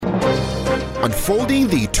unfolding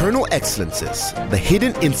the eternal excellences, the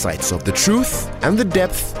hidden insights of the truth, and the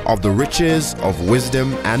depth of the riches of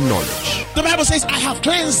wisdom and knowledge. The Bible says, I have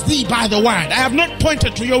cleansed thee by the word. I have not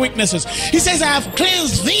pointed to your weaknesses. He says, I have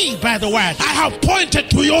cleansed thee by the word. I have pointed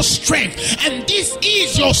to your strength. And this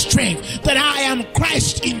is your strength, that I am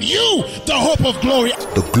Christ in you, the hope of glory.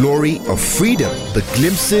 The glory of freedom, the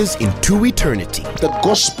glimpses into eternity. The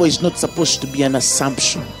gospel is not supposed to be an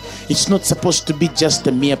assumption. It's not supposed to be just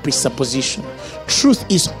a mere presupposition. Truth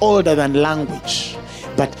is older than language,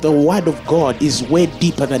 but the word of God is way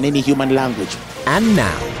deeper than any human language. And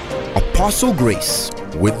now, Apostle Grace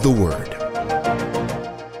with the word.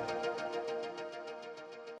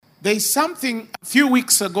 There's something a few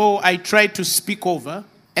weeks ago I tried to speak over,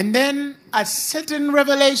 and then a certain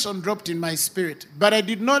revelation dropped in my spirit, but I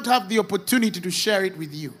did not have the opportunity to share it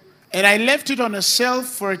with you. And I left it on a shelf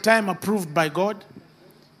for a time approved by God.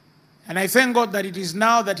 And I thank God that it is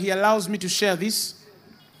now that He allows me to share this.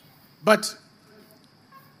 But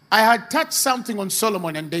I had touched something on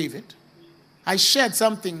Solomon and David. I shared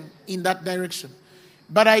something in that direction.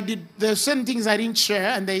 But there are certain things I didn't share,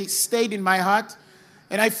 and they stayed in my heart.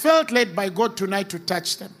 And I felt led by God tonight to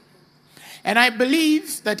touch them. And I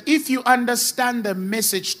believe that if you understand the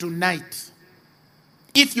message tonight,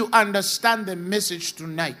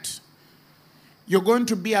 you're going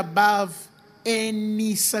to be above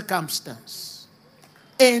any circumstance.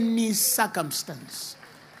 Any circumstance.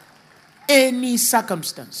 Any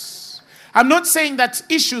circumstance. I'm not saying that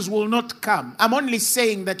issues will not come. I'm only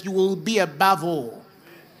saying that you will be above all.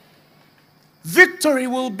 Victory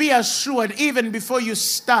will be assured even before you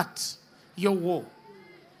start your war.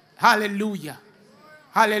 Hallelujah.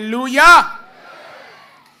 Hallelujah.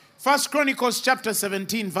 1 Chronicles chapter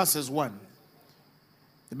 17 verses 1.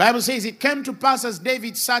 The Bible says, it came to pass as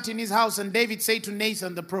David sat in his house, and David said to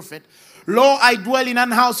Nathan the prophet, Lo, I dwell in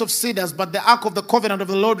an house of cedars, but the ark of the covenant of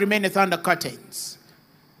the Lord remaineth under curtains.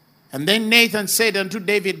 And then Nathan said unto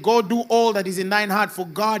David, Go do all that is in thine heart, for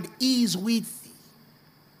God is with thee.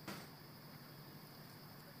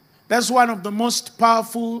 That's one of the most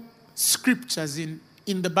powerful scriptures in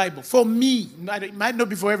the Bible. For me, it might not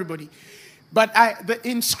be for everybody, but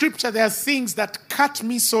in scripture there are things that cut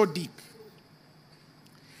me so deep.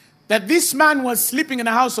 That this man was sleeping in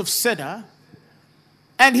a house of cedar,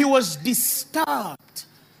 and he was disturbed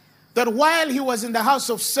that while he was in the house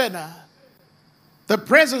of cedar, the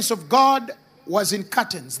presence of God was in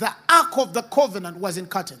curtains. The ark of the covenant was in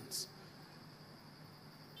curtains.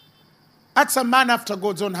 That's a man after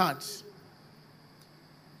God's own heart.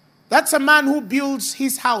 That's a man who builds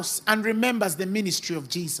his house and remembers the ministry of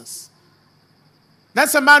Jesus.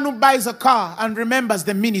 That's a man who buys a car and remembers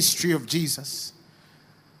the ministry of Jesus.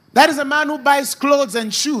 That is a man who buys clothes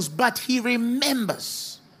and shoes, but he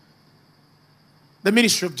remembers the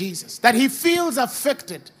ministry of Jesus. That he feels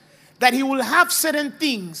affected, that he will have certain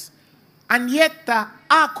things, and yet the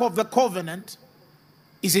ark of the covenant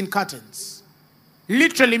is in curtains.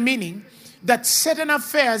 Literally meaning that certain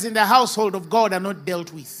affairs in the household of God are not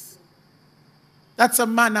dealt with. That's a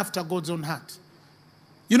man after God's own heart.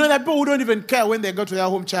 You know that people who don't even care when they go to their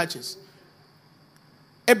home churches.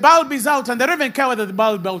 A bulb is out, and they don't even care whether the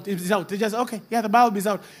bulb is out. They just, okay, yeah, the bulb is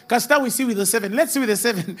out. Because now we see with the 7. Let's see with the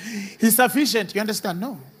 7. It's sufficient. You understand?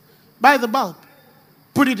 No. Buy the bulb.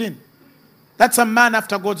 Put it in. That's a man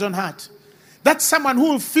after God's own heart. That's someone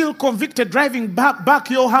who will feel convicted driving back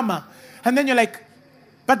your Hummer. And then you're like,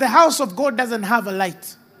 but the house of God doesn't have a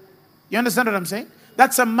light. You understand what I'm saying?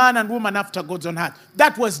 That's a man and woman after God's own heart.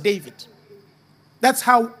 That was David. That's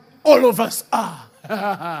how all of us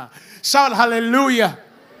are. Shout hallelujah.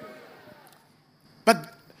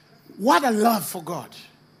 But what a love for God.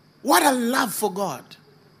 What a love for God.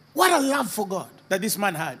 What a love for God that this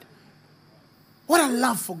man had. What a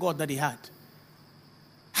love for God that he had.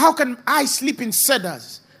 How can I sleep in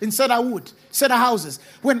cedars, in cedar wood, cedar houses,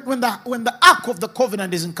 when the ark of the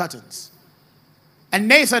covenant is in curtains? And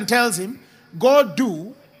Nathan tells him, go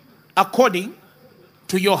do according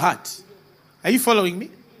to your heart. Are you following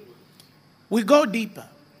me? We go deeper.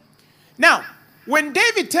 Now, when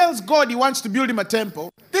David tells God he wants to build him a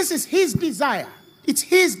temple, this is his desire. It's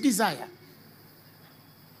his desire.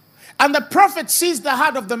 And the prophet sees the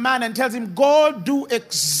heart of the man and tells him, go do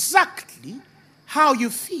exactly how you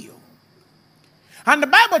feel. And the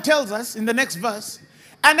Bible tells us in the next verse,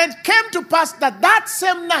 and it came to pass that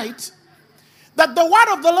same night, that the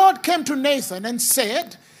word of the Lord came to Nathan and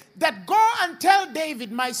said, that go and tell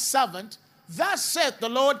David, my servant, thus saith the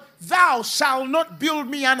Lord, thou shalt not build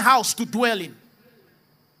me an house to dwell in.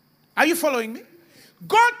 Are you following me?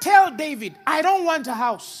 Go tell David, I don't want a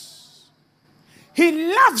house.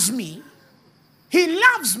 He loves me. He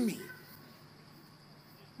loves me.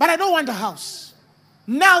 but I don't want a house.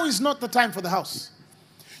 Now is not the time for the house.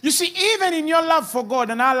 You see, even in your love for God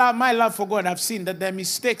and my love for God, I've seen that there are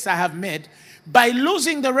mistakes I have made by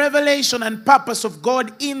losing the revelation and purpose of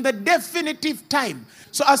God in the definitive time.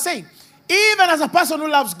 So I was saying, even as a person who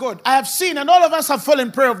loves God, I have seen, and all of us have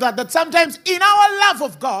fallen prey of that sometimes in our love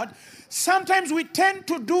of God, sometimes we tend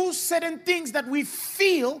to do certain things that we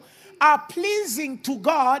feel are pleasing to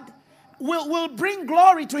God, will bring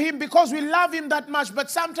glory to Him because we love Him that much,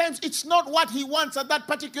 but sometimes it's not what He wants at that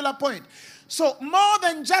particular point. So more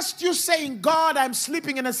than just you saying, God, I'm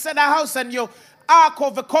sleeping in a cedar house and your Ark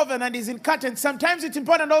of the Covenant is in curtains, sometimes it's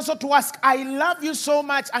important also to ask, I love you so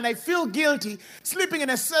much and I feel guilty sleeping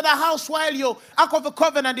in a cedar house while your Ark of the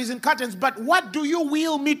Covenant is in curtains, but what do you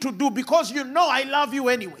will me to do? Because you know I love you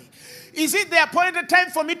anyway. Is it the appointed time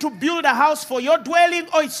for me to build a house for your dwelling,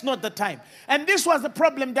 or it's not the time? And this was the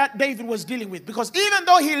problem that David was dealing with, because even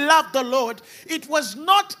though he loved the Lord, it was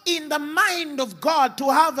not in the mind of God to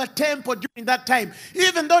have a temple during that time.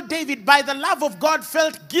 Even though David, by the love of God,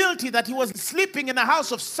 felt guilty that he was sleeping in a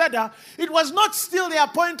house of cedar, it was not still the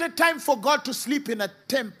appointed time for God to sleep in a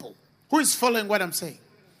temple. Who is following what I'm saying?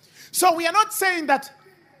 So we are not saying that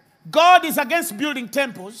God is against building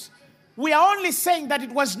temples. We are only saying that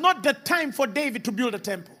it was not the time for David to build a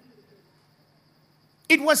temple.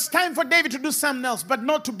 It was time for David to do something else, but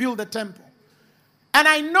not to build a temple. And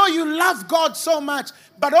I know you love God so much,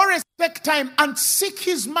 but always take time and seek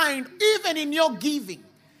His mind, even in your giving.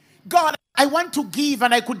 God, I want to give,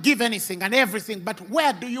 and I could give anything and everything, but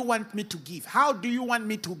where do you want me to give? How do you want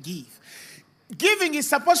me to give? Giving is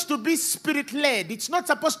supposed to be spirit-led. It's not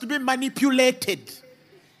supposed to be manipulated.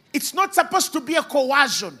 It's not supposed to be a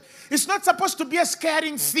coercion. It's not supposed to be a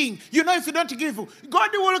scaring thing. You know, if you don't give, God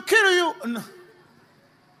will kill you. No.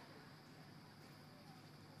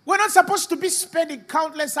 We're not supposed to be spending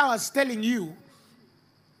countless hours telling you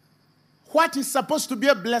what is supposed to be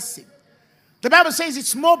a blessing. The Bible says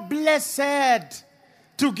it's more blessed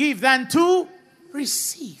to give than to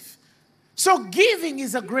receive. So giving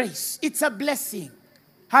is a grace. It's a blessing.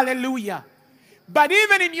 Hallelujah. But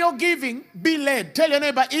even in your giving, be led. Tell your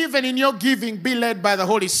neighbor, even in your giving, be led by the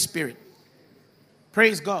Holy Spirit.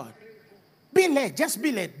 Praise God. Be led. Just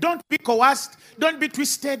be led. Don't be coerced. Don't be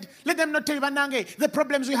twisted. Let them not tell you, Banange, the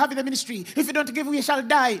problems we have in the ministry. If you don't give, we shall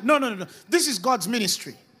die. No. This is God's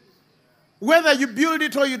ministry. Whether you build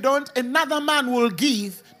it or you don't, another man will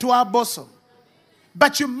give to our bosom.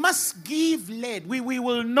 But you must give led. We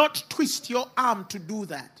will not twist your arm to do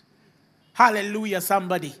that. Hallelujah,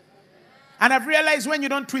 somebody. And I've realized when you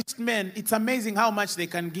don't twist men, it's amazing how much they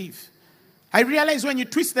can give. I realize when you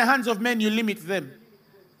twist the hands of men, you limit them.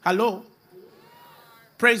 Hello?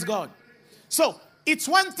 Praise God. So, it's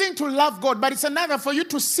one thing to love God, but it's another for you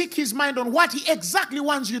to seek His mind on what He exactly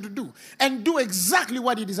wants you to do. And do exactly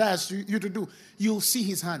what He desires you to do. You'll see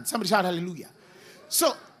His hand. Somebody shout hallelujah.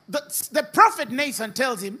 So, the prophet Nathan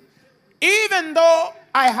tells him, even though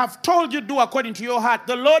I have told you do according to your heart,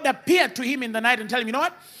 the Lord appeared to him in the night and told him, you know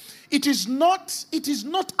what? It is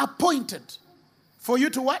not appointed for you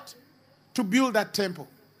to what? To build that temple.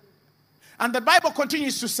 And the Bible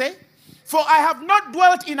continues to say, for I have not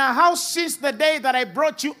dwelt in a house since the day that I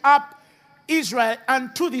brought you up, Israel,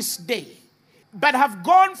 unto this day, but have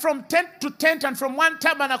gone from tent to tent and from one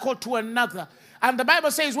tabernacle to another. And the Bible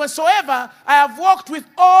says, whatsoever I have walked with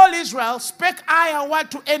all Israel, spake I a word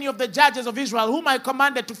to any of the judges of Israel, whom I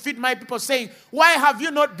commanded to feed my people, saying, why have you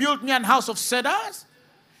not built me an house of cedars?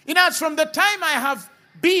 In other words, from the time I have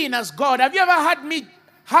been as God, have you ever had me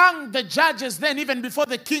hang the judges then, even before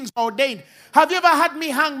the kings were ordained? Have you ever had me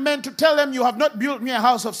hang men to tell them you have not built me a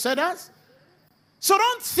house of cedars? So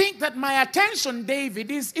don't think that my attention, David,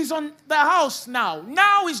 is on the house now.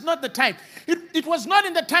 Now is not the time. It was not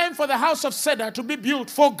in the time for the house of cedar to be built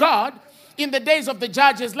for God in the days of the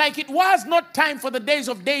judges, like it was not time for the days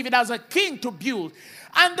of David as a king to build.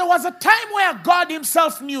 And there was a time where God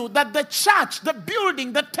Himself knew that the church, the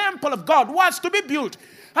building, the temple of God was to be built.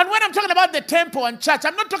 And when I'm talking about the temple and church,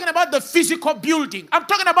 I'm not talking about the physical building. I'm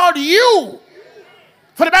talking about you.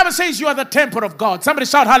 For the Bible says you are the temple of God. Somebody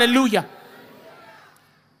shout hallelujah.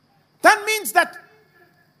 That means that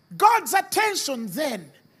God's attention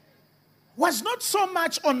then was not so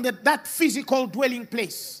much on that physical dwelling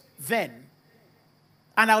place then.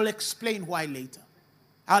 And I'll explain why later.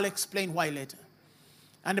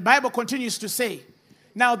 And the Bible continues to say,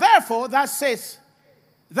 now therefore, thus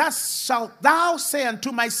shalt thou say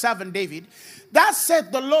unto my servant David, thus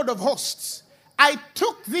saith the Lord of hosts, I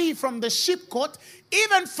took thee from the sheepcote,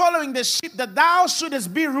 even following the sheep, that thou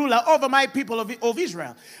shouldest be ruler over my people of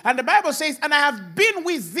Israel. And the Bible says, and I have been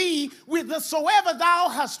with thee whithersoever thou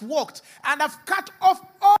hast walked, and have cut off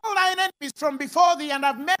all thine enemies from before thee, and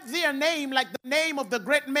have made thee a name like the name of the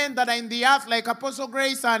great men that are in the earth, like Apostle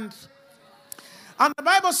Grace. And the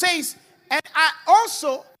Bible says, and I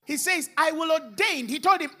also, he says, I will ordain. He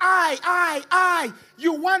told him, I,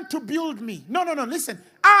 you want to build me. No, listen.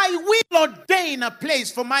 I will ordain a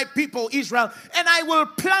place for my people Israel, and I will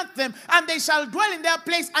plant them, and they shall dwell in their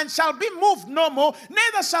place, and shall be moved no more.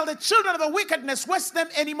 Neither shall the children of the wickedness waste them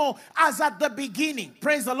anymore, as at the beginning.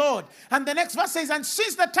 Praise the Lord. And the next verse says, and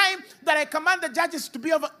since the time that I command the judges to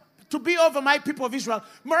be over my people of Israel,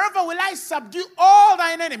 moreover will I subdue all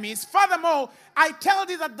thine enemies. Furthermore, I tell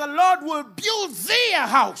thee that the Lord will build thee a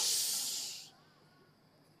house.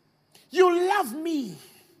 You love me.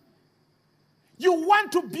 You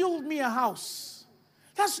want to build me a house.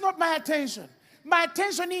 That's not my attention. My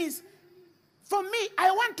attention is, for me, I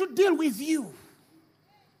want to deal with you.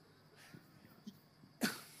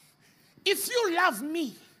 If you love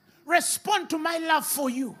me, respond to my love for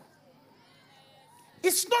you.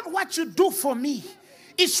 It's not what you do for me.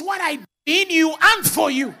 It's what I do in you and for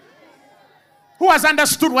you. Who has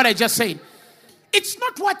understood what I just said? It's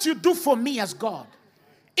not what you do for me as God.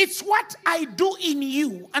 It's what I do in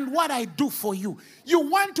you and what I do for you. You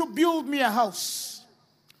want to build me a house.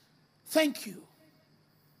 Thank you.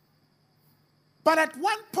 But at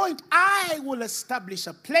one point, I will establish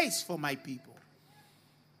a place for my people.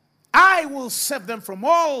 I will save them from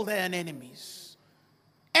all their enemies.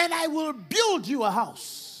 And I will build you a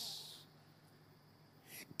house.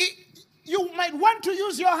 You might want to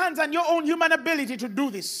use your hands and your own human ability to do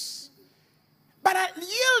this. But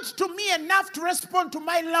yield to me enough to respond to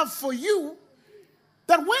my love for you,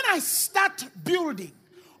 that when I start building,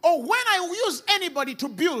 or when I use anybody to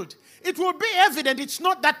build, it will be evident it's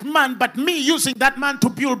not that man, but me using that man to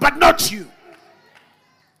build, but not you.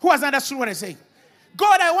 Who has understood what I say?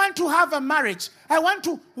 God, I want to have a marriage. I want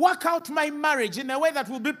to work out my marriage in a way that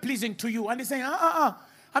will be pleasing to you. And he's saying,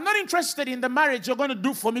 I'm not interested in the marriage you're going to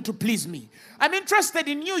do for me to please me. I'm interested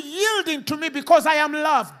in you yielding to me because I am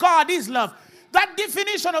love. God is love. That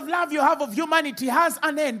definition of love you have of humanity has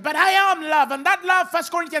an end. But I am love. And that love, 1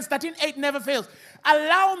 Corinthians 13:8 never fails.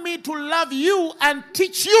 Allow me to love you and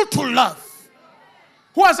teach you to love.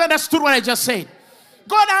 Who has understood what I just said?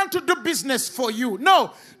 God, I want to do business for you.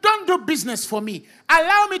 No, don't do business for me.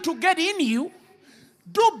 Allow me to get in you,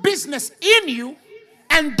 do business in you,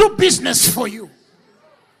 and do business for you.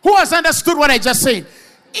 Who has understood what I just said?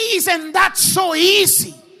 Isn't that so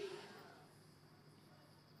easy?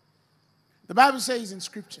 The Bible says in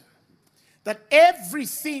Scripture that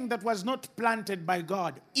everything that was not planted by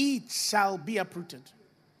God, it shall be uprooted.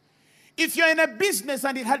 If you're in a business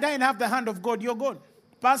and it doesn't have the hand of God, you're gone.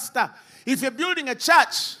 Pastor, if you're building a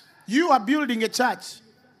church, you are building a church.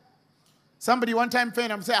 Somebody one time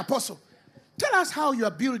came and said, Apostle, tell us how you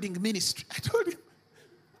are building ministry. I told him,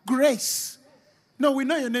 Grace. No, we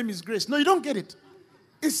know your name is Grace. No, you don't get it.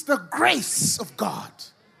 It's the grace of God.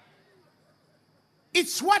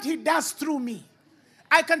 It's what he does through me.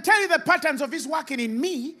 I can tell you the patterns of his working in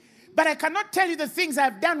me, but I cannot tell you the things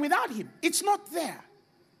I've done without him. It's not there.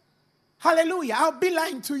 Hallelujah. I'll be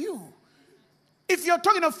lying to you. If you're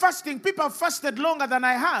talking of fasting, people have fasted longer than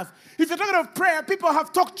I have. If you're talking of prayer, people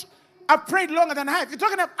have prayed longer than I have. If you're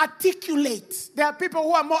talking of articulate, there are people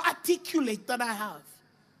who are more articulate than I have.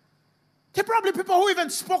 There are probably people who even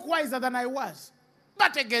spoke wiser than I was.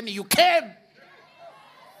 But again, you came.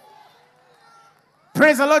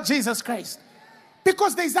 Praise the Lord Jesus Christ.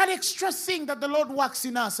 Because there's that extra thing that the Lord works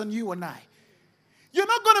in us and you and I. You're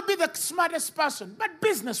not going to be the smartest person, but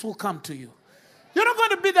business will come to you. You're not going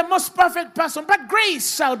to be the most perfect person, but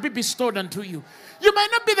grace shall be bestowed unto you. You might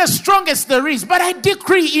not be the strongest there is, but I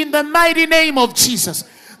decree in the mighty name of Jesus,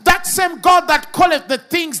 that same God that calleth the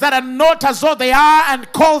things that are not as though they are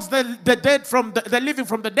and calls the dead from the living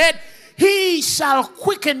from the dead, he shall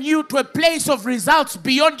quicken you to a place of results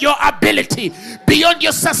beyond your ability, beyond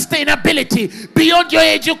your sustainability, beyond your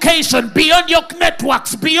education, beyond your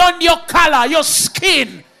networks, beyond your color, your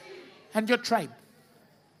skin, and your tribe.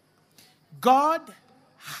 God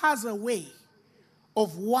has a way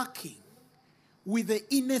of working with the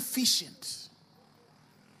inefficient.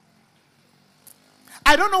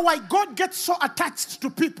 I don't know why God gets so attached to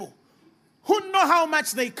people who know how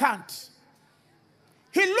much they can't.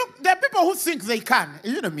 There are people who think they can.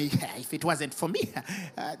 You know me, if it wasn't for me.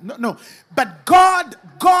 No. But God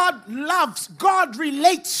loves, God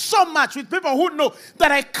relates so much with people who know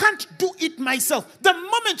that I can't do it myself. The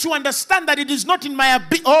moment you understand that it is not in my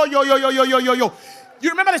ability. Oh, yo. You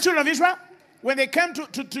remember the children of Israel? When they came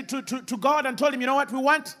to God and told him, you know what, we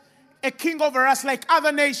want a king over us like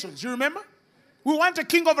other nations. You remember? We want a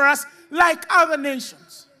king over us like other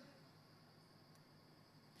nations.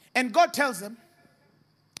 And God tells them,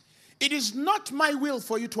 it is not my will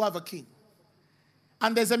for you to have a king.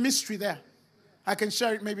 And there's a mystery there. I can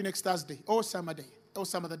share it maybe next Thursday or some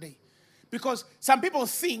other day. Because some people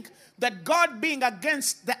think that God being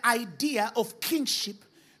against the idea of kingship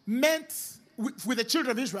meant, with the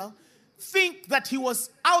children of Israel, think that he was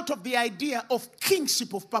out of the idea of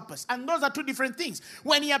kingship of purpose. And those are two different things.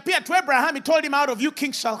 When he appeared to Abraham, he told him, out of you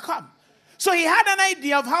kings shall come. So he had an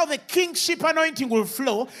idea of how the kingship anointing will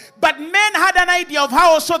flow, but men had an idea of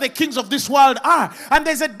how also the kings of this world are. And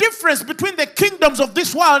there's a difference between the kingdoms of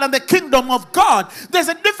this world and the kingdom of God. There's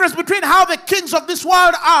a difference between how the kings of this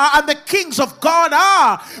world are and the kings of God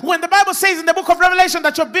are. When the Bible says in the book of Revelation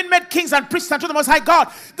that you've been made kings and priests unto the Most High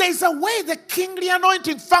God, there's a way the kingly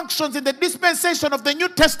anointing functions in the dispensation of the New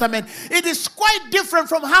Testament. It is quite different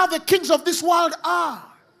from how the kings of this world are.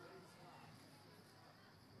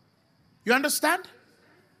 You understand?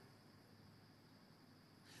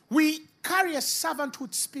 We carry a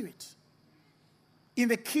servanthood spirit in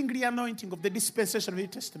the kingly anointing of the dispensation of the New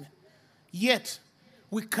Testament. Yet,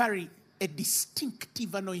 we carry a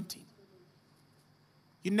distinctive anointing.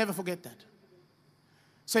 You never forget that.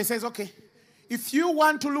 So he says, okay, if you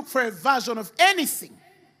want to look for a version of anything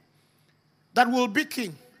that will be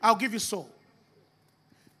king, I'll give you Saul.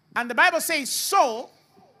 And the Bible says Saul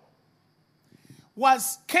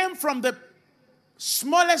came from the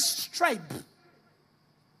smallest tribe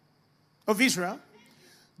of Israel,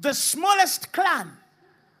 the smallest clan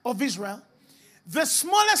of Israel, the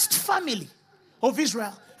smallest family of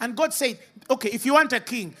Israel. And God said, okay, if you want a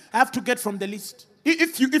king, I have to get from the least.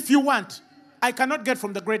 If you want, I cannot get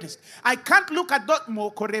from the greatest. I can't look at that.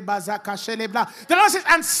 The Lord says,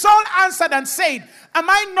 and Saul answered and said, am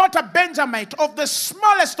I not a Benjamite of the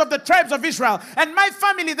smallest of the tribes of Israel, and my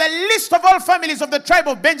family the least of all families of the tribe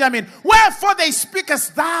of Benjamin? Wherefore they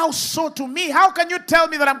speakest thou so to me? How can you tell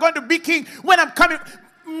me that I'm going to be king when I'm coming?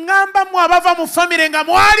 I'm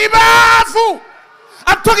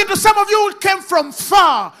talking to some of you who came from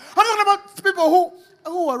far. I'm talking about people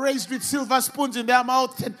who were raised with silver spoons in their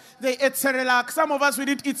mouth and they ate Cerelac. Some of us, we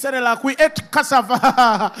didn't eat Cerelac. We ate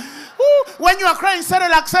cassava. When you are crying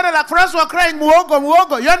Cerelac, for us, we are crying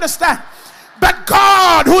muogo. You understand? But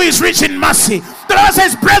God, who is rich in mercy, the Lord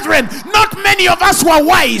says, brethren, not many of us were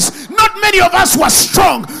wise. Not many of us were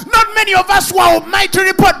strong. Not many of us were of mighty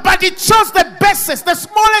report. But it chose the bestest, the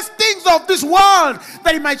smallest things of this world,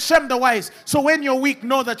 that it might shame the wise. So when you're weak,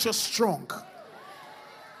 know that you're strong.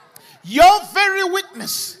 Your very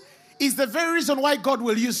weakness is the very reason why God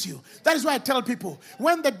will use you. That is why I tell people,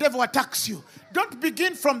 when the devil attacks you, don't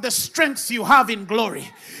begin from the strengths you have in glory.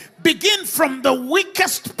 Begin from the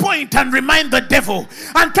weakest point and remind the devil.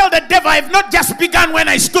 And tell the devil, I've not just begun when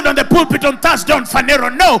I stood on the pulpit on Thursday on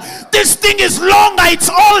Fanero. No, this thing is longer, it's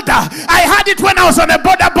older. I had it when I was on a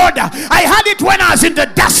border. I had it when I was in the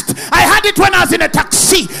dust. I had it when I was in a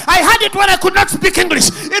taxi. I had it when I could not speak English.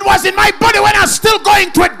 It was in my body when I was still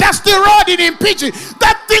going to a dusty road in Impiji.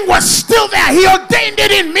 That thing was still there. He ordained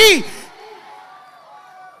it in me.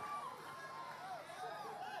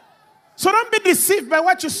 So don't be deceived by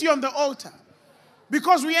what you see on the altar.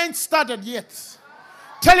 Because we ain't started yet.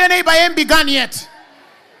 Tell your neighbor, I ain't begun yet.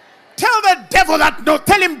 Tell the devil that no.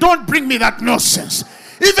 Tell him, don't bring me that nonsense.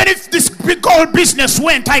 Even if this big old business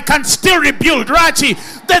went, I can still rebuild. Rachi,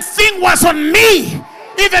 the thing was on me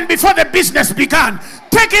even before the business began.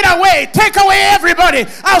 Take it away. Take away everybody.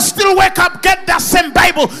 I'll still wake up, get that same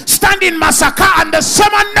Bible, stand in massacre, and the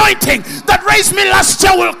same anointing that raised me last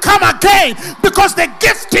year will come again, because the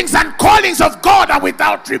giftings and callings of God are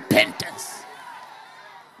without repentance.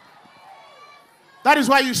 That is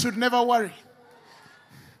why you should never worry.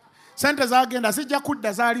 Sente zagenda zijja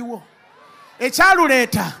kudda zaaliwo.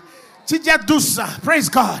 Ekyaluleta kijja dusa. Praise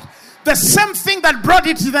God. The same thing that brought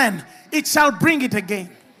it then, it shall bring it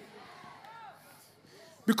again.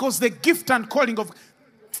 Because the gift and calling of...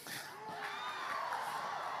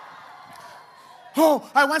 Oh,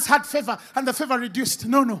 I once had favor and the favor reduced.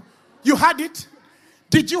 No. You had it.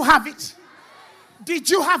 Did you have it? Did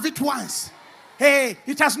you have it once? Hey,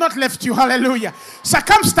 it has not left you. Hallelujah.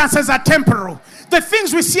 Circumstances are temporal. The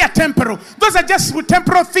things we see are temporal. Those are just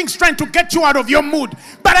temporal things trying to get you out of your mood.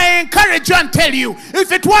 But I encourage you and tell you,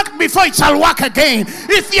 if it worked before, it shall work again.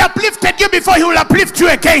 If he uplifted you before, he will uplift you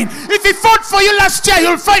again. If he fought for you last year,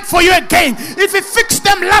 he'll fight for you again. If he fixed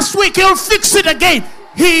them last week, he'll fix it again.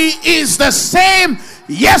 He is the same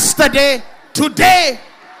yesterday, today.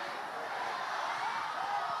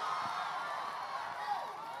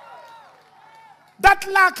 That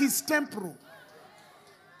lack is temporal.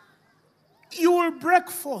 You will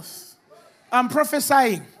break forth. I'm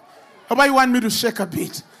prophesying. How about you want me to shake a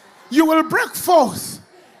bit? You will break forth.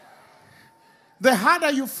 The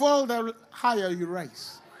harder you fall, the higher you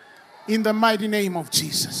rise. In the mighty name of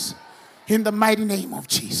Jesus. In the mighty name of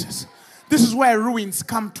Jesus. This is where ruins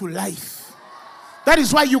come to life. That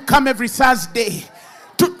is why you come every Thursday.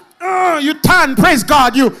 You turn, praise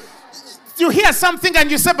God. You hear something and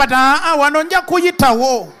you say, but wanonja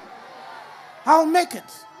kuyitawo. I'll make it.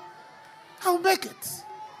 I'll make it.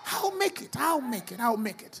 I'll make it. I'll make it. I'll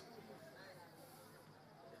make it.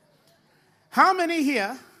 How many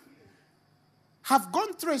here have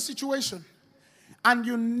gone through a situation and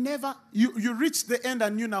you reached the end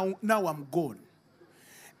and now I'm gone?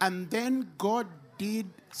 And then God did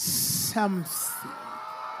something.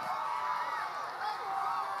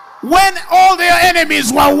 When all their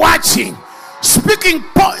enemies were watching, sipping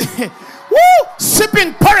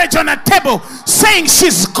porridge on a table, saying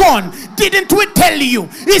she's gone. Didn't we tell you?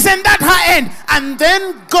 Isn't that her end? And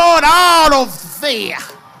then God out of there,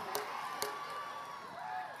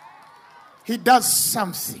 he does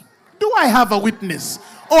something. Do I have a witness?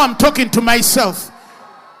 Oh, I'm talking to myself.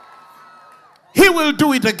 He will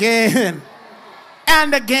do it again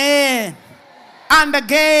and again and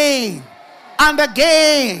again and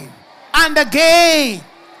again and again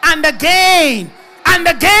and again and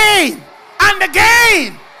again and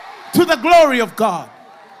again, to the glory of God.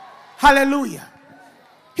 Hallelujah.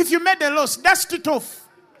 If you made a loss, dust it off.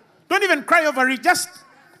 Don't even cry over it. Just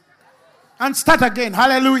and start again.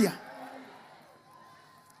 Hallelujah.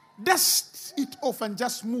 Dust it off and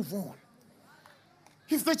just move on.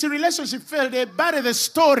 If the relationship failed, they bury the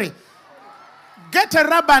story. Get a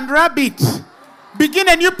rubber and rub it. Begin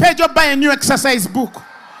a new page or buy a new exercise book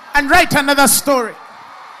and write another story.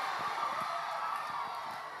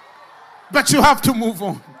 But you have to move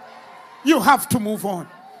on. You have to move on.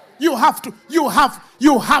 You have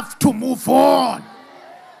to move on.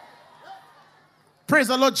 Praise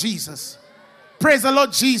the Lord Jesus. Praise the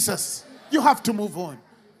Lord Jesus. You have to move on.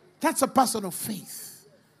 That's a person of faith.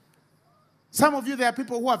 Some of you, there are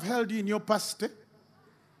people who have held you in your past.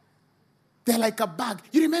 They're like a bag.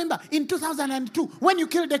 You remember in 2002 when you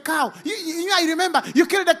killed the cow? I remember you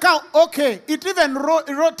killed the cow. Okay, it even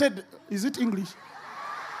rotted. Is it English?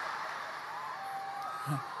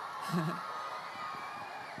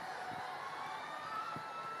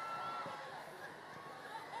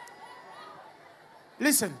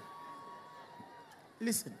 Listen.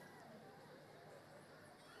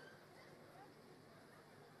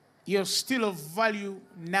 You're still of value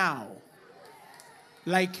now,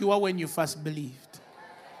 like you are when you first believed.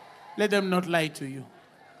 Let them not lie to you.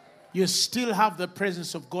 You still have the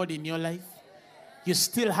presence of God in your life. You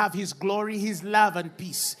still have his glory, his love and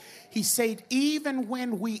peace. He said, even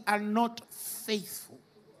when we are not faithful,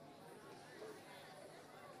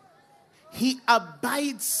 he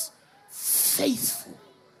abides faithful.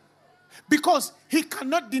 Because he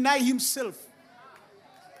cannot deny himself.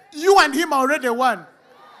 You and him are already one.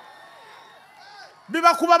 You're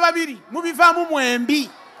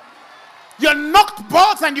knocked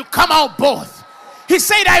both and you come out both. He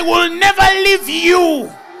said, I will never leave you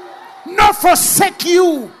nor forsake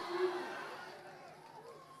you.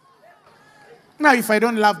 Now, if I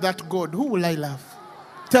don't love that God, who will I love?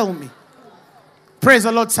 Tell me. Praise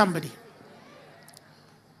the Lord, somebody.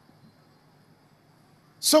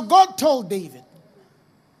 So God told David,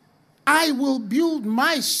 I will build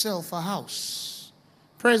myself a house.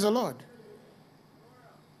 Praise the Lord.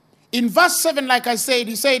 In verse 7, like I said,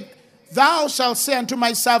 he said, thou shalt say unto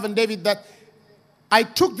my servant David that I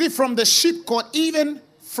took thee from the sheepcote, even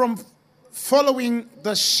from following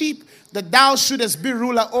the sheep, that thou shouldest be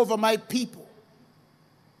ruler over my people.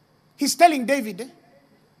 He's telling David,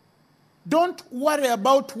 don't worry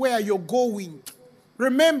about where you're going.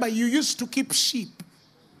 Remember, you used to keep sheep.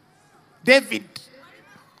 David.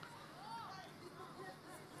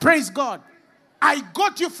 Praise God. I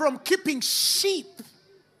got you from keeping sheep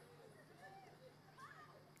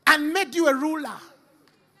and made you a ruler.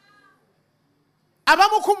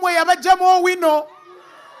 Abamukumwe yabajamo wino.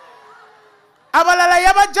 Abalala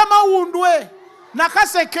yabajama undwe.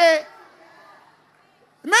 Nakaseke.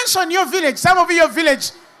 Mention your village. Some of you, your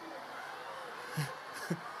village.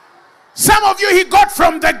 Some of you, he got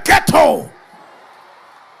from the ghetto.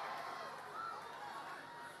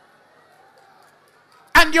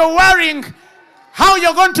 And you're worrying how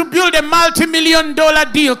you're going to build a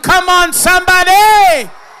multi-million-dollar deal. Come on, somebody.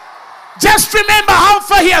 Just remember how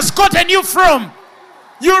far he has gotten you from.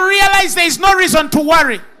 You realize there is no reason to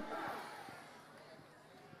worry.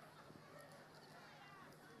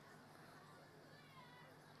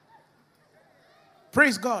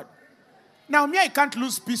 Praise God. Now, me, I can't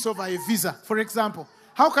lose peace over a visa, for example.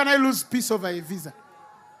 How can I lose peace over a visa?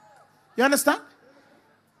 You understand?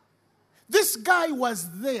 This guy was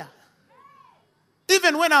there.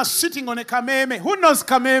 Even when I was sitting on a kameme. Who knows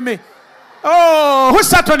kameme? Oh, who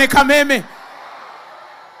sat on a kameme?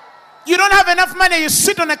 You don't have enough money. You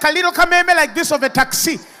sit on a little kameme like this of a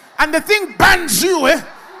taxi. And the thing burns you.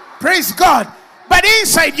 Praise God. But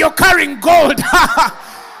inside you're carrying gold.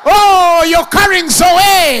 Oh, you're carrying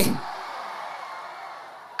Zoe.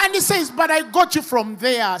 And he says, but I got you from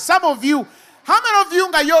there. Some of you, how many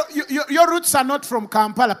of you, your roots are not from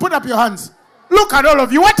Kampala? Put up your hands. Look at all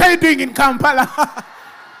of you. What are you doing in Kampala?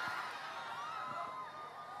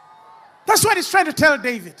 That's what he's trying to tell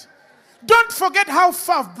David. Don't forget how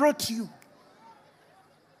far I've brought you.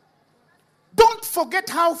 Don't forget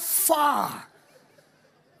how far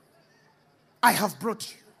I have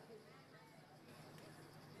brought you.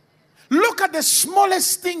 Look at the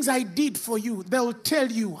smallest things I did for you. They'll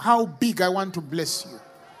tell you how big I want to bless you.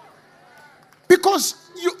 Because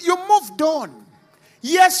you moved on.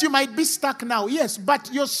 Yes, you might be stuck now. Yes, but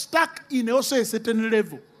you're stuck in also a certain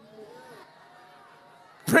level.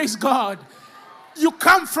 Praise God. You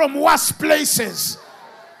come from worse places.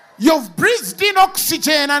 You've breathed in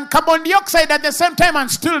oxygen and carbon dioxide at the same time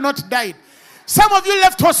and still not died. Some of you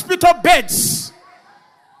left hospital beds.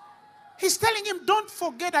 He's telling him, don't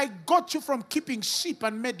forget I got you from keeping sheep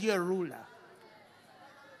and made you a ruler.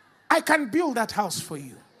 I can build that house for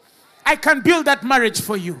you. I can build that marriage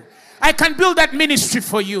for you. I can build that ministry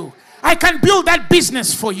for you. I can build that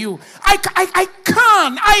business for you. I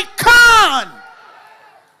can.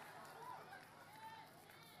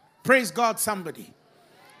 Praise God, somebody.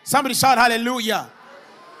 Somebody shout hallelujah.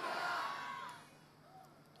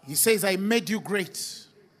 He says, I made you great.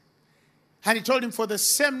 And he told him, for the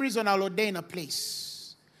same reason I'll ordain a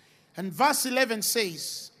place. And verse 11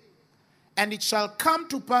 says, and it shall come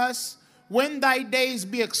to pass when thy days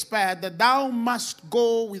be expired, that thou must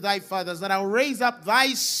go with thy fathers, that I'll raise up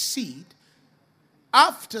thy seed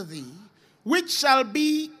after thee, which shall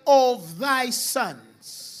be of thy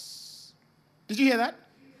sons. Did you hear that?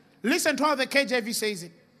 Listen to how the KJV says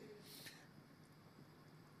it.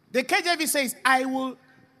 The KJV says, I will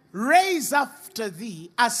raise after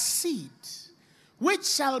thee a seed, which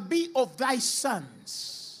shall be of thy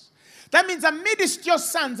sons. That means amidst your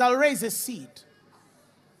sons, I'll raise a seed.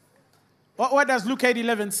 What does Luke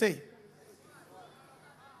 8:11 say?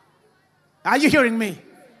 Are you hearing me?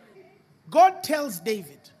 God tells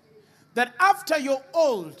David that after you're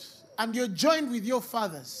old and you're joined with your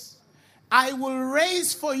fathers, I will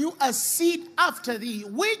raise for you a seed after thee,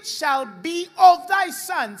 which shall be of thy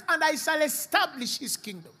sons, and I shall establish his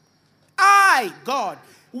kingdom. I, God,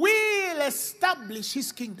 will establish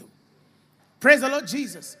his kingdom. Praise the Lord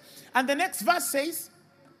Jesus. And the next verse says,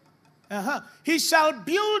 he shall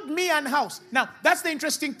build me an house. Now, that's the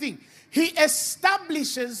interesting thing. He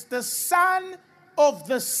establishes the son of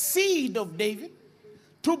the seed of David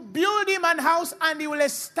to build him an house, and he will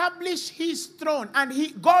establish his throne.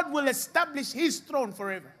 And God will establish his throne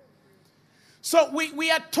forever. So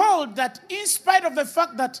we are told that in spite of the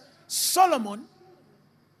fact that Solomon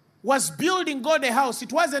was building God a house,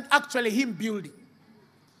 it wasn't actually him building.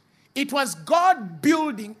 It was God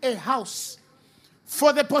building a house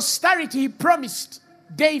for the posterity he promised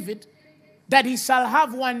David that he shall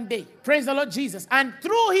have one day. Praise the Lord Jesus. And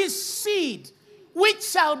through his seed, which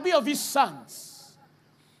shall be of his sons.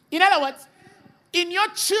 In other words, in your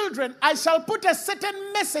children, I shall put a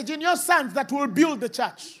certain message in your sons that will build the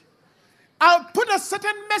church. I'll put a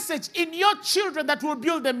certain message in your children that will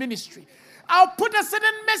build the ministry. I'll put a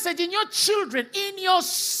certain message in your children,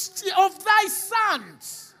 of thy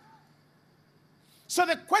sons. So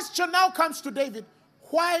the question now comes to David,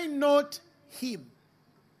 why not him?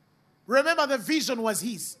 Remember, the vision was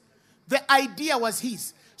his. The idea was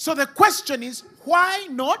his. So the question is, why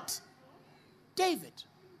not David?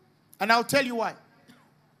 And I'll tell you why.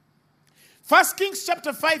 1 Kings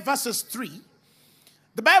chapter 5 verses 3.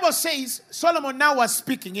 The Bible says, Solomon now was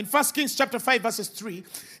speaking. In 1 Kings chapter 5 verses 3,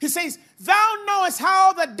 He says, thou knowest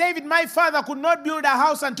how that David my father could not build a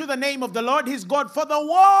house unto the name of the Lord his God for the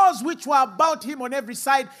walls which were about him on every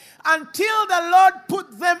side, until the Lord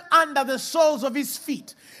put them under the soles of his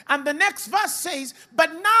feet. And the next verse says,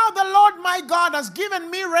 but now the Lord my God has given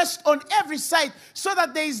me rest on every side, so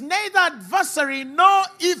that there is neither adversary nor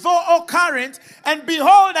evil occurrent. And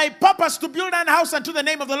behold, I purpose to build an house unto the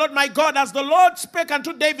name of the Lord my God, as the Lord spake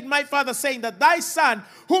unto David my father, saying that thy son,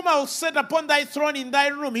 whom I will set upon thy throne in thy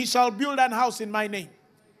room, he shall build an house in my name.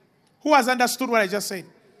 Who has understood what I just said?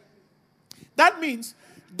 That means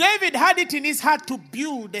David had it in his heart to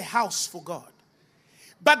build a house for God.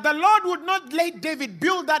 But the Lord would not let David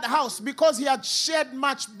build that house because he had shed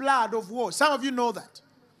much blood of war. Some of you know that.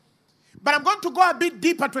 But I'm going to go a bit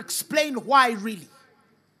deeper to explain why really.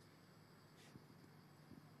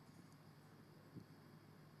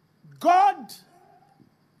 God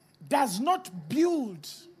does not build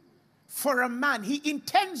for a man. He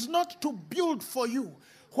intends not to build for you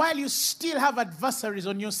while you still have adversaries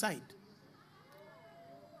on your side.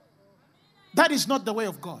 That is not the way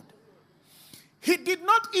of God. He did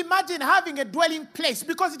not imagine having a dwelling place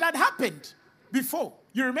because it had happened before.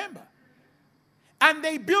 You remember? And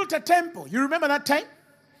they built a temple. You remember that time?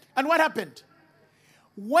 And what happened?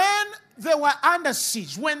 When they were under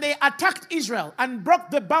siege, when they attacked Israel and broke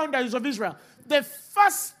the boundaries of Israel, the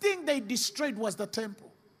first thing they destroyed was the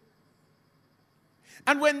temple.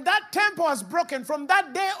 And when that temple was broken, from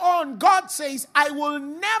that day on, God says, I will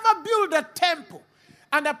never build a temple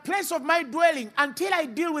and a place of my dwelling until I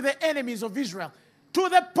deal with the enemies of Israel, to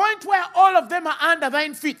the point where all of them are under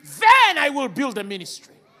thine feet. Then I will build a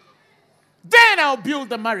ministry. Then I'll build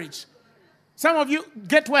the marriage. Some of you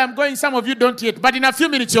get where I'm going, some of you don't yet, but in a few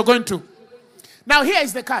minutes you're going to. Now here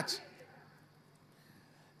is the catch.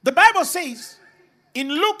 The Bible says in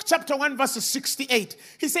Luke chapter 1 verse 68,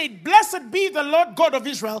 he said, blessed be the Lord God of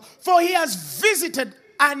Israel, for he has visited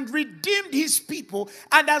and redeemed his people,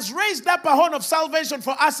 and has raised up a horn of salvation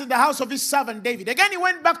for us in the house of his servant David. Again, he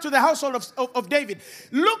went back to the household of David.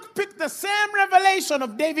 Luke picked the same revelation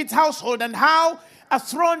of David's household and how a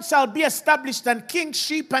throne shall be established and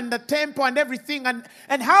kingship and the temple and everything, and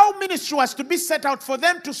how ministry was to be set out for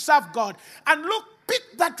them to serve God. And Luke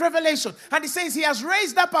picked that revelation, and he says he has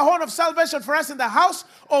raised up a horn of salvation for us in the house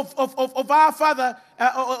of our father,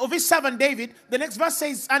 of his servant David. The next verse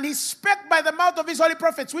says, and he spake by the mouth of his holy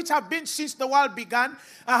prophets, which have been since the world began,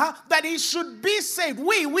 that he should be saved.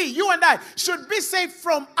 We, you and I, should be saved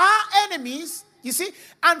from our enemies, you see,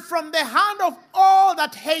 and from the hand of all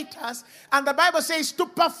that hate us. And the Bible says to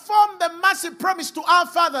perform the massive promise to our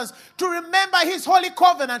fathers, to remember his holy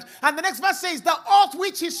covenant. And the next verse says the oath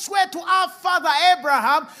which he swore to our father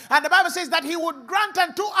Abraham. And the Bible says that he would grant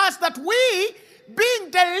unto us that we, being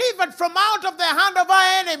delivered from out of the hand of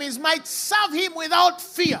our enemies, might serve him without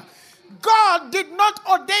fear. God did not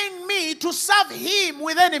ordain me to serve him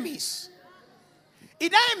with enemies.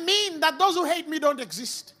 It doesn't mean that those who hate me don't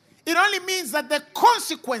exist. It only means that the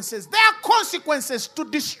consequences, there are consequences to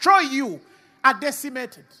destroy you, are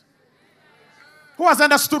decimated. Who has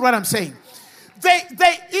understood what I'm saying?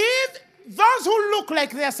 If those who look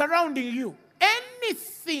like they are surrounding you,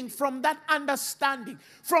 anything from that understanding,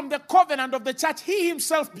 from the covenant of the church he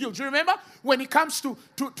himself built. You remember when he comes to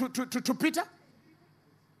Peter?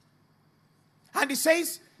 And he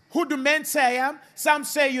says, who do men say I am? Some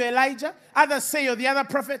say you're Elijah. Others say you're the other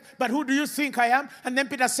prophet. But who do you think I am? And then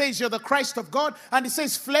Peter says you're the Christ of God. And he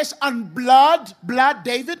says flesh and blood,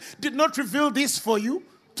 David, did not reveal this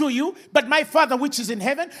to you, but my Father which is in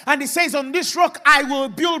heaven. And he says on this rock I will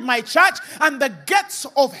build my church, and the gates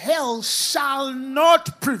of hell shall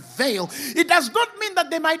not prevail. It does not mean that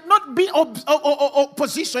there might not be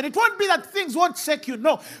opposition. It won't be that things won't shake you.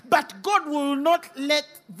 No. But God will not let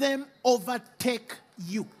them overtake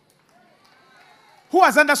you. Who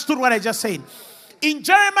has understood what I just said? In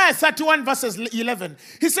Jeremiah 31 verses 11,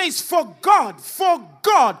 he says, for God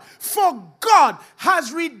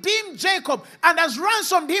has redeemed Jacob and has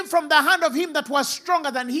ransomed him from the hand of him that was stronger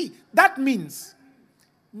than he. That means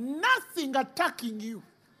nothing attacking you.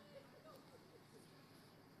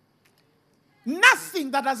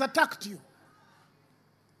 Nothing that has attacked you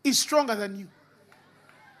is stronger than you.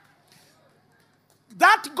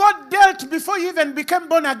 That God dealt before you even became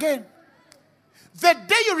born again. The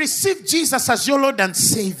day you received Jesus as your Lord and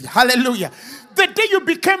Savior, hallelujah, the day you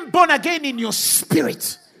became born again in your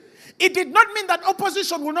spirit, it did not mean that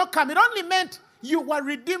opposition will not come. It only meant you were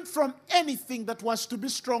redeemed from anything that was to be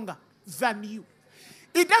stronger than you.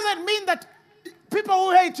 It doesn't mean that people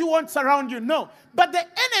who hate you won't surround you, no. But the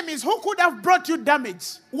enemies who could have brought you damage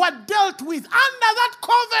were dealt with under that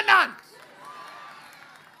covenant.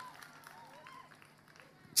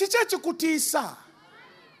 Chichechi kutisa.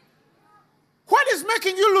 What is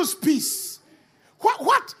making you lose peace?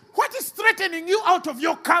 What is threatening you out of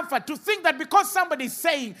your comfort to think that because somebody is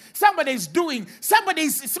saying, somebody is doing, somebody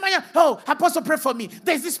is, oh, Apostle, pray for me.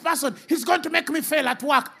 There's this person, he's going to make me fail at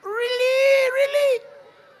work. Really?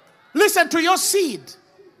 Listen to your seed.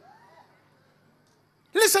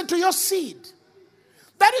 Listen to your seed.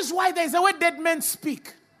 That is why there's a way dead men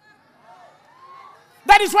speak.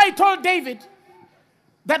 That is why he told David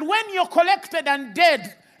that when you're collected and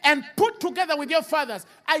dead and put together with your fathers,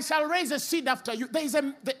 I shall raise a seed after you. There's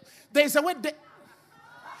a way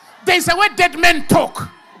dead men talk.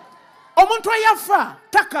 Omuntu ayafa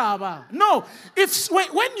takaba. No,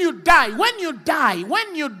 when you die,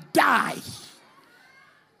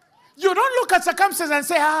 you don't look at circumstances and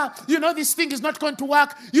say, this thing is not going to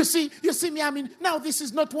work. You see me, now this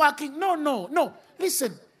is not working. No.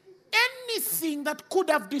 Listen, anything that could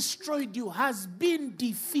have destroyed you has been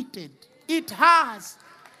defeated. It has.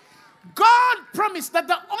 God promised that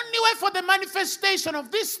the only way for the manifestation of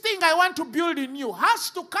this thing I want to build in you has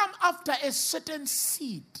to come after a certain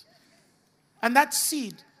seed. And that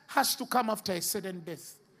seed has to come after a certain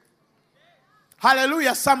death.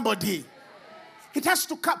 Hallelujah, somebody. It has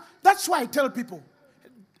to come. That's why I tell people,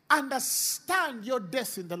 understand your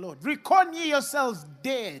death in the Lord. Reckon ye yourselves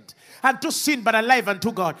dead unto sin, but alive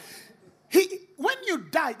unto God. When you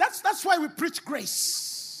die, that's why we preach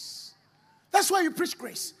grace. That's why we preach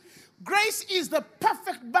grace. Grace is the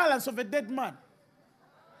perfect balance of a dead man.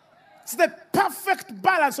 It's the perfect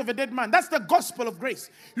balance of a dead man. That's the gospel of grace.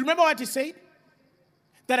 You remember what he said?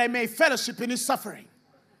 That I may fellowship in his suffering.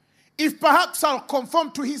 If perhaps I'll conform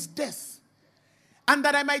to his death. And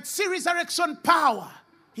that I might see resurrection power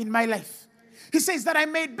in my life. He says that I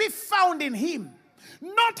may be found in him.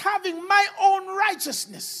 Not having my own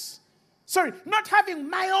righteousness. Not having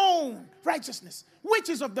my own righteousness. Which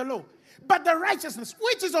is of the law. But the righteousness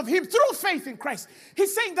which is of him through faith in Christ.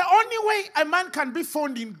 He's saying the only way a man can be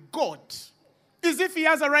found in God is if he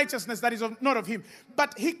has a righteousness that is not of him.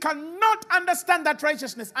 But he cannot understand that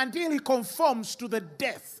righteousness until he conforms to the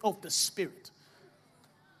death of the Spirit.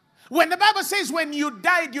 When the Bible says when you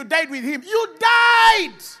died with him. You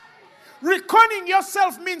died. Reckoning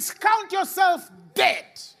yourself means count yourself dead.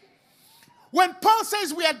 When Paul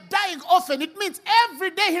says we are dying often, it means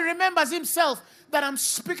every day he remembers himself that I'm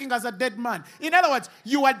speaking as a dead man. In other words,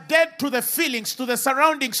 you are dead to the feelings, to the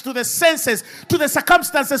surroundings, to the senses, to the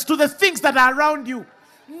circumstances, to the things that are around you.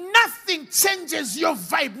 Nothing changes your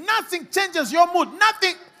vibe. Nothing changes your mood.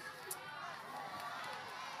 Nothing.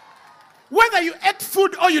 Whether you ate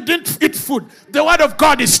food or you didn't eat food, the word of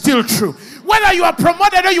God is still true. Whether you are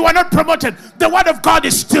promoted or you are not promoted, the word of God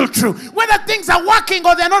is still true. Whether things are working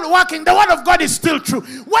or they're not working, the word of God is still true.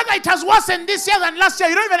 Whether it has worsened this year than last year,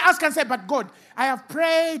 you don't even ask and say, but God, I have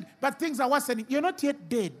prayed, but things are worsening. You're not yet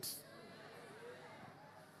dead.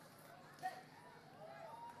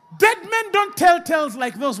 Dead men don't tell tales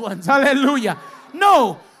like those ones. Hallelujah.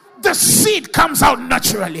 No, the seed comes out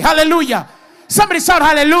naturally. Hallelujah. Somebody shout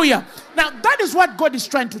hallelujah. Now, that is what God is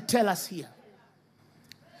trying to tell us here.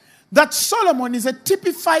 That Solomon is a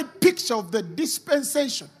typified picture of the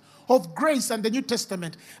dispensation of grace and the New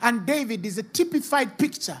Testament. And David is a typified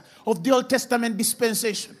picture of the Old Testament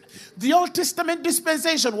dispensation. The Old Testament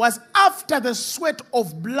dispensation was after the sweat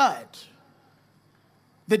of blood.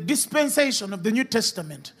 The dispensation of the New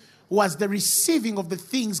Testament was the receiving of the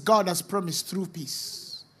things God has promised through peace.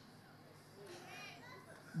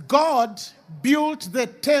 God built the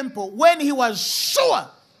temple when he was sure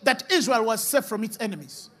that Israel was safe from its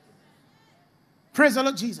enemies. Praise the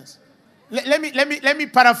Lord Jesus. Let me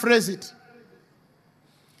paraphrase it.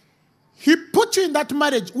 He put you in that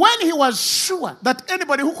marriage when he was sure that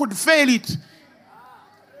anybody who could fail it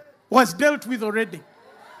was dealt with already.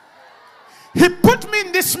 He put me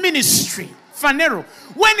in this ministry, Phaneroo,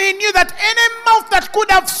 when he knew that any mouth that could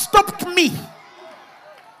have stopped me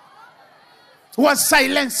was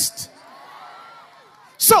silenced.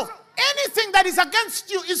 So anything that is against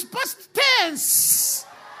you is past tense.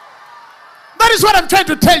 That is what I'm trying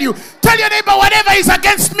to tell you. Tell your neighbor, whatever is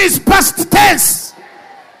against me is past tense.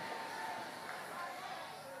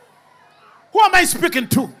 Who am I speaking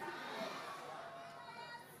to?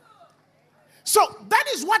 So that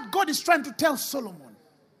is what God is trying to tell Solomon.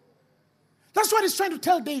 That's what he's trying to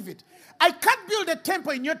tell David. I can't build a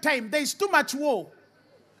temple in your time. There is too much war.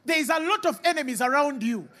 There is a lot of enemies around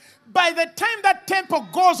you. By the time that temple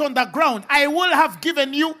goes on the ground, I will have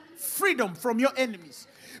given you freedom from your enemies.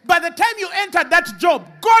 By the time you entered that job,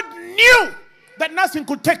 God knew that nothing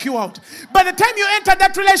could take you out. By the time you entered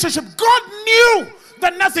that relationship, God knew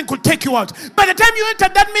that nothing could take you out. By the time you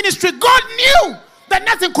entered that ministry, God knew that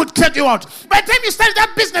nothing could take you out. By the time you started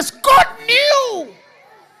that business, God knew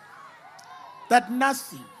that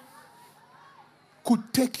nothing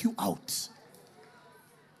could take you out.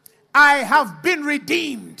 I have been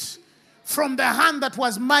redeemed from the hand that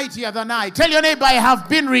was mightier than I. Tell your neighbor, I have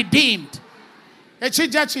been redeemed. Bring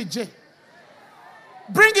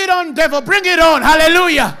it on, devil. Bring it on.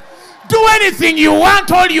 Hallelujah. Do anything you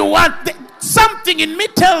want, all you want. Something in me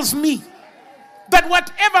tells me that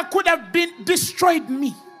whatever could have been destroyed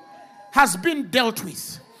me has been dealt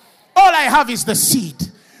with. All I have is the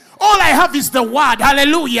seed. All I have is the word.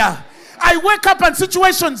 Hallelujah. I wake up and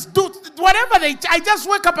situations do whatever I just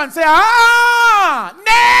wake up and say,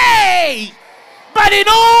 nay. But in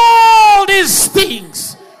all these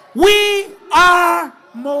things, we are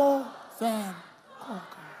more than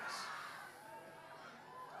conquerors.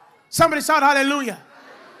 Somebody shout hallelujah.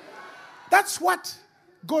 That's what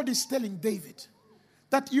God is telling David.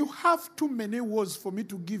 That you have too many wars for me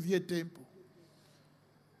to give you a temple.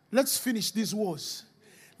 Let's finish these wars.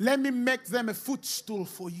 Let me make them a footstool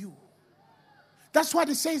for you. That's what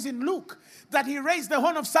it says in Luke. That he raised the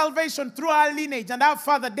horn of salvation through our lineage and our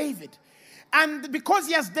father David. And because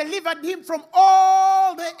he has delivered him from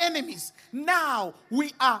all the enemies, now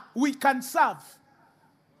we can serve.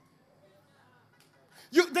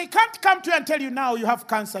 They can't come to you and tell you now you have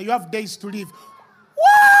cancer, you have days to live.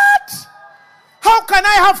 What? How can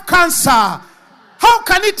I have cancer? How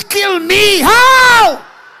can it kill me? How?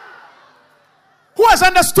 Who has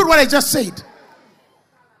understood what I just said?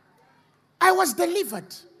 I was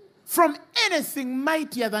delivered from anything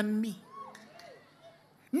mightier than me.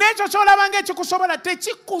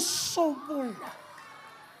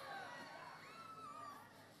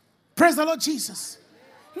 Praise the Lord Jesus.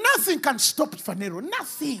 Nothing can stop Phaneroo.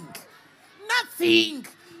 Nothing. Nothing.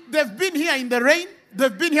 They've been here in the rain.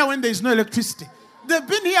 They've been here when there is no electricity. They've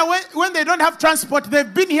been here when they don't have transport.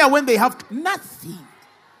 They've been here when they have nothing.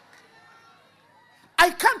 I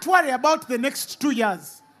can't worry about the next 2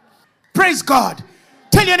 years. Praise God.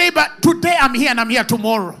 Tell your neighbor, today I'm here and I'm here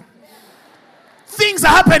tomorrow. Things are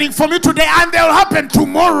happening for me today and they'll happen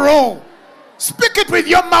tomorrow. Speak it with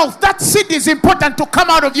your mouth. That seed is important to come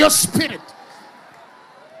out of your spirit.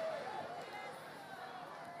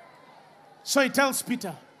 So he tells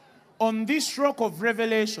Peter, on this rock of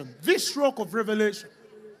revelation,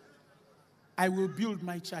 I will build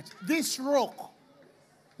my church. This rock,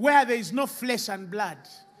 where there is no flesh and blood.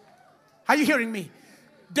 Are you hearing me?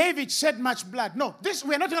 David shed much blood. No,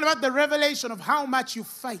 we're not talking about the revelation of how much you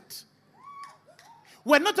fight.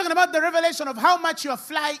 We're not talking about the revelation of how much you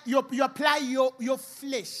apply your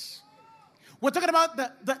flesh. We're talking about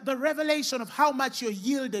the revelation of how much you're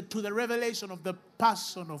yielded to the revelation of the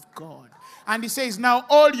person of God. And he says, now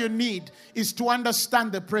all you need is to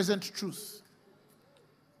understand the present truth.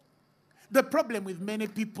 The problem with many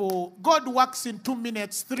people, God works in 2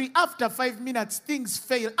 minutes, 3. After 5 minutes, things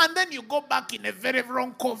fail. And then you go back in a very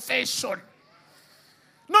wrong confession.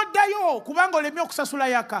 Not dayo, kubango lemyo kusasula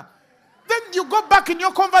yaka. Then you go back in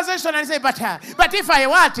your conversation and say, but if I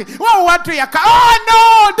want to yaka. Oh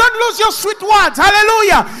no, don't lose your sweet words.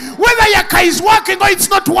 Hallelujah. Whether yaka is working or it's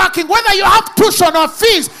not working, whether you have tuition or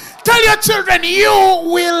fees, tell your children you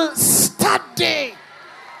will study.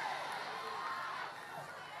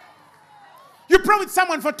 You pray with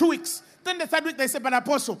someone for 2 weeks. Then the 3rd week they say, but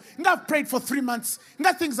Apostle, I've prayed for 3 months.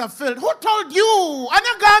 Things have failed. Who told you?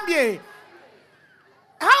 Anagambye.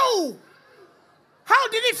 How? How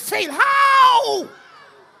did it fail? How?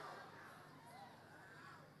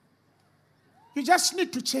 You just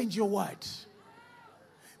need to change your word.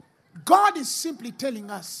 God is simply telling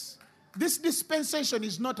us, this dispensation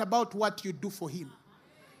is not about what you do for him.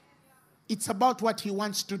 It's about what he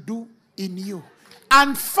wants to do in you.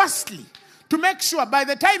 And firstly, to make sure by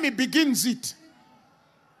the time he begins it,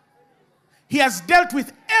 he has dealt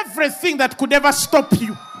with everything that could ever stop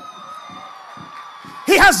you.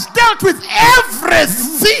 He has dealt with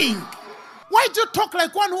everything. Why do you talk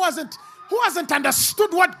like one who hasn't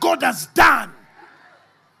understood what God has done?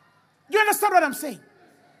 Do you understand what I'm saying?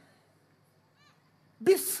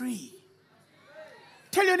 Be free.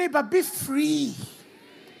 Tell your neighbor, be free.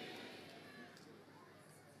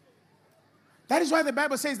 That is why the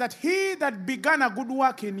Bible says that he that began a good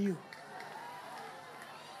work in you,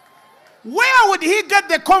 where would he get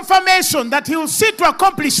the confirmation that he will see to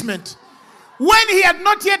accomplishment when he had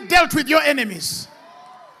not yet dealt with your enemies?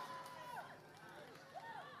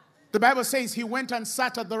 The Bible says he went and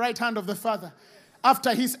sat at the right hand of the Father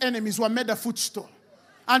after his enemies were made a footstool.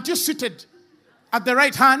 Aren't you seated at the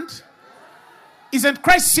right hand? Isn't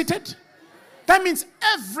Christ seated? That means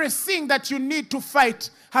everything that you need to fight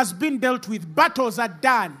has been dealt with. Battles are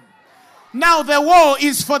done. Now the war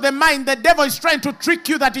is for the mind. The devil is trying to trick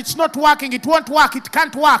you that it's not working, it won't work, it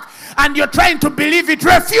can't work. And you're trying to believe it.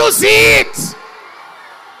 Refuse it.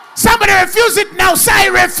 Somebody refuse it now. Say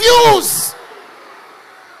refuse.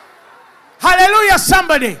 Hallelujah,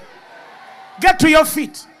 somebody. Get to your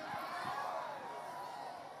feet.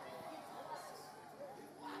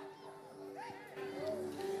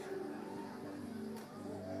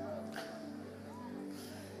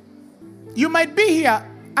 You might be here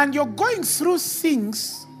and you're going through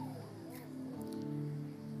things.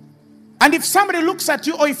 And if somebody looks at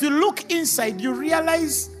you, or if you look inside, you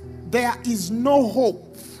realize there is no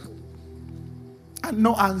hope and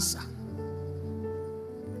no answer.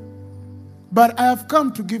 But I have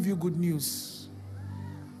come to give you good news.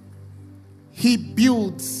 He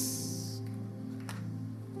builds.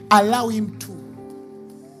 Allow him to.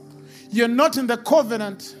 You're not in the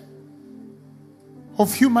covenant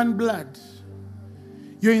of human blood.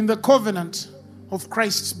 You're in the covenant of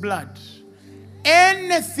Christ's blood.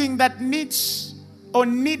 Anything that needs or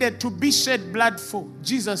needed to be shed blood for,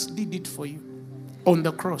 Jesus did it for you on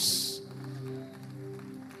the cross.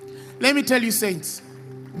 Let me tell you, saints,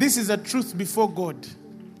 this is a truth before God,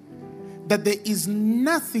 that there is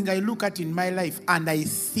nothing I look at in my life and I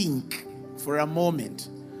think for a moment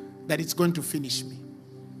that it's going to finish me.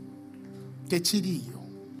 Techiriyo.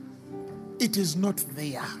 It is not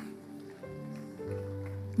there.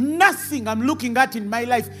 Nothing I'm looking at in my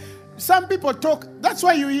life. Some people talk. That's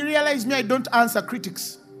why you realize me, I don't answer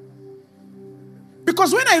critics.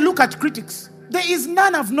 Because when I look at critics, there is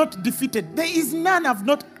none I've not defeated. There is none I've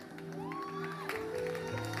not.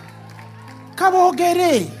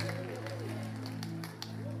 Kabogere.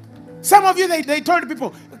 Some of you, they told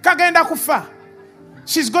people, Kagenda kufa.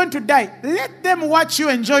 She's going to die. Let them watch you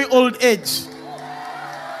enjoy old age.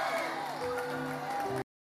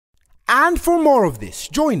 And for more of this,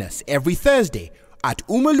 join us every Thursday at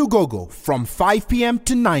Umalugogo from 5 p.m.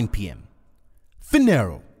 to 9 p.m.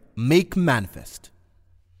 Phaneroo, make manifest.